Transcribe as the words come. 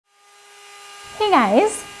Hey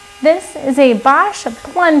guys, this is a Bosch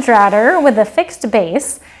Plunge router with a fixed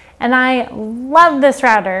base, and I love this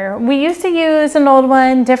router. We used to use an old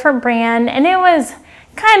one, different brand, and it was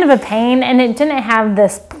kind of a pain, and it didn't have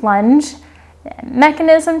this plunge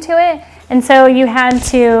mechanism to it, and so you had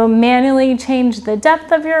to manually change the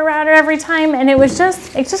depth of your router every time, and it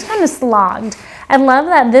just kind of slogged. I love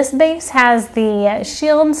that this base has the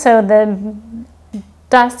shield, so the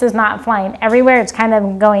dust is not flying everywhere. It's kind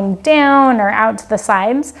of going down or out to the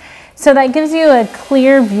sides. So that gives you a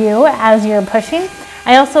clear view as you're pushing.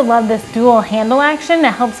 I also love this dual handle action.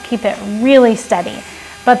 It helps keep it really steady.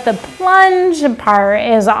 But the plunge part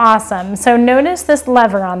is awesome. So notice this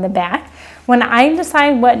lever on the back. When I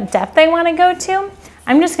decide what depth I want to go to,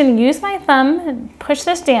 I'm just going to use my thumb and push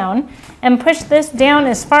this down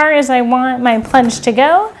as far as I want my plunge to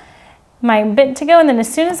go, my bit to go, and then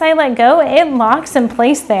as soon as I let go, it locks in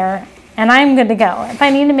place there and I'm good to go. If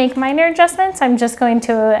I need to make minor adjustments, I'm just going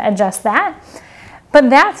to adjust that.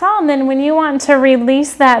 But that's all. And then when you want to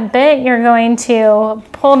release that bit, you're going to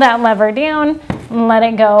pull that lever down and let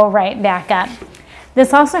it go right back up.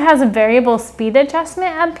 This also has a variable speed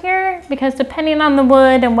adjustment up here because depending on the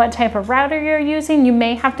wood and what type of router you're using, you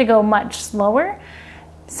may have to go much slower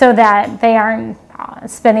so that they aren't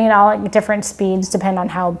spinning all at different speeds depending on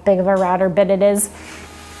how big of a router bit it is.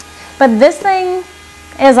 But this thing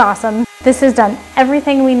is awesome. This has done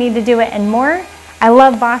everything we need to do it and more. I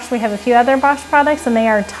love Bosch. We have a few other Bosch products and they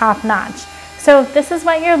are top notch. So if this is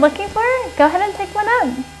what you're looking for, go ahead and pick one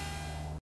up.